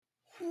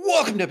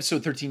Welcome to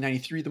episode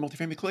 1393 of the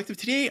Multifamily Collective.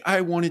 Today,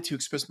 I wanted to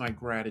express my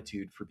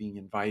gratitude for being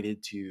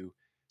invited to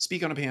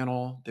speak on a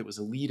panel that was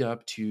a lead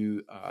up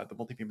to the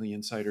Multifamily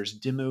Insiders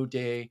Demo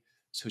Day.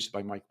 It's hosted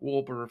by Mike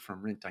Wolber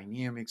from Rent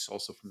Dynamics,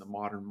 also from the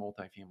Modern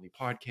Multifamily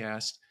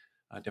Podcast.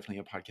 Definitely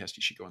a podcast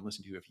you should go and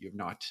listen to if you have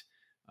not.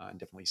 And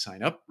definitely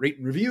sign up, rate,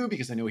 and review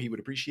because I know he would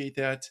appreciate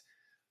that.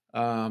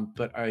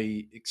 But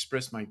I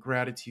express my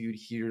gratitude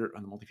here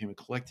on the Multifamily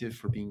Collective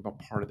for being a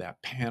part of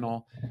that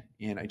panel.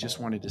 And I just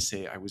wanted to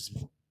say I was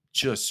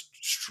just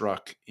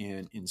struck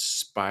and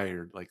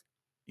inspired, like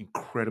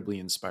incredibly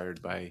inspired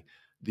by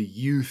the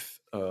youth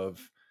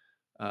of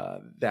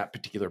that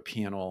particular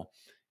panel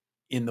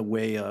in the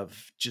way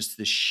of just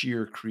the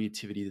sheer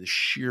creativity, the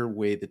sheer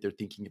way that they're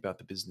thinking about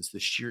the business, the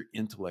sheer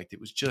intellect. It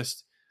was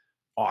just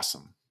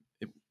awesome.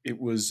 It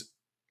was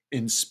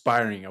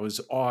inspiring. I was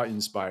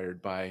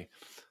awe-inspired by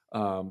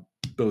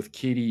both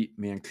Katie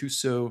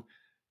Mancuso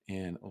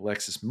and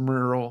Alexis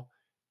Merle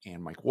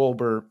and Mike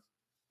Wolber.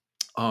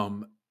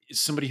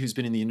 Somebody who's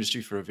been in the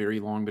industry for a very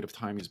long bit of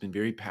time, who's been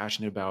very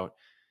passionate about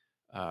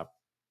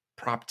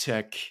prop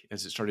tech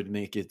as it started to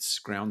make its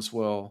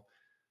groundswell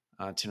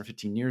 10 or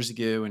 15 years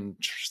ago, and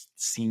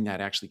seeing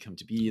that actually come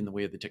to be in the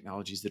way of the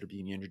technologies that are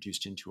being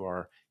introduced into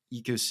our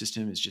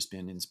ecosystem has just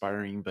been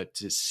inspiring. But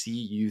to see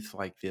youth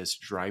like this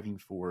driving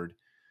forward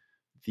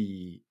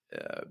the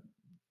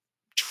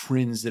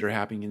trends that are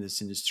happening in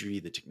this industry,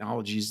 the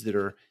technologies that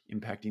are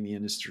impacting the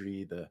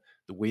industry, the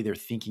way they're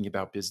thinking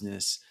about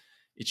business,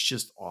 it's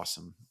just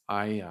awesome.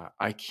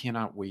 I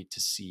cannot wait to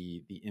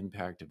see the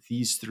impact of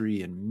these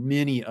three and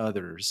many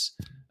others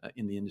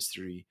in the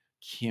industry.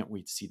 Can't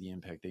wait to see the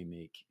impact they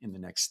make in the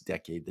next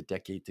decade, the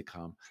decade to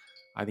come.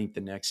 I think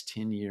the next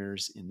 10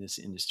 years in this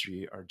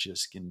industry are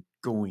just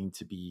going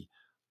to be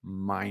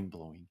mind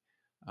blowing.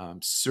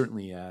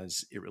 Certainly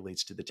as it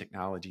relates to the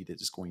technology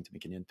that is going to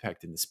make an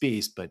impact in the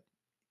space, but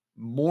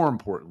more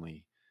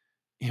importantly,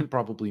 and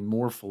probably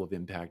more full of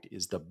impact,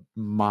 is the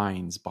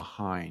minds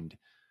behind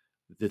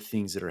the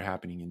things that are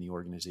happening in the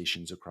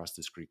organizations across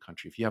this great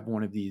country. If you have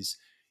one of these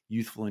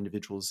youthful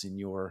individuals in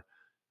your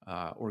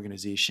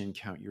organization,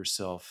 count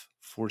yourself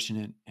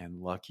fortunate and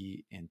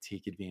lucky and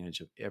take advantage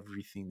of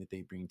everything that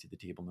they bring to the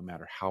table, no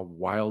matter how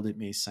wild it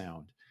may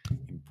sound.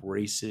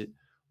 Embrace it,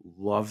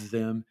 love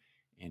them,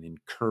 and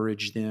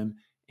encourage them,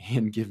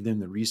 and give them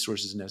the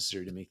resources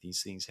necessary to make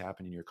these things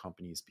happen in your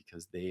companies,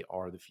 because they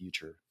are the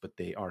future, but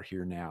they are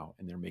here now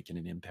and they're making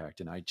an impact.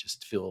 And I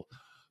just feel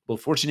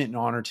both fortunate and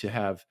honored to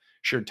have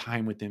shared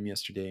time with them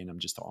yesterday, and I'm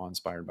just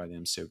awe-inspired by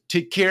them. So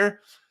take care.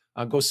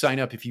 Go sign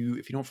up if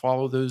you don't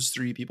follow those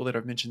three people that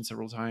I've mentioned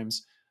several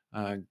times.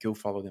 Go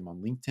follow them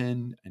on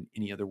LinkedIn and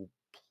any other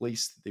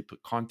place that they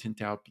put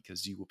content out,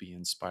 because you will be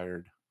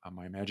inspired.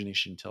 My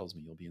imagination tells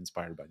me you'll be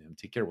inspired by them.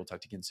 Take care. We'll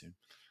talk to you again soon.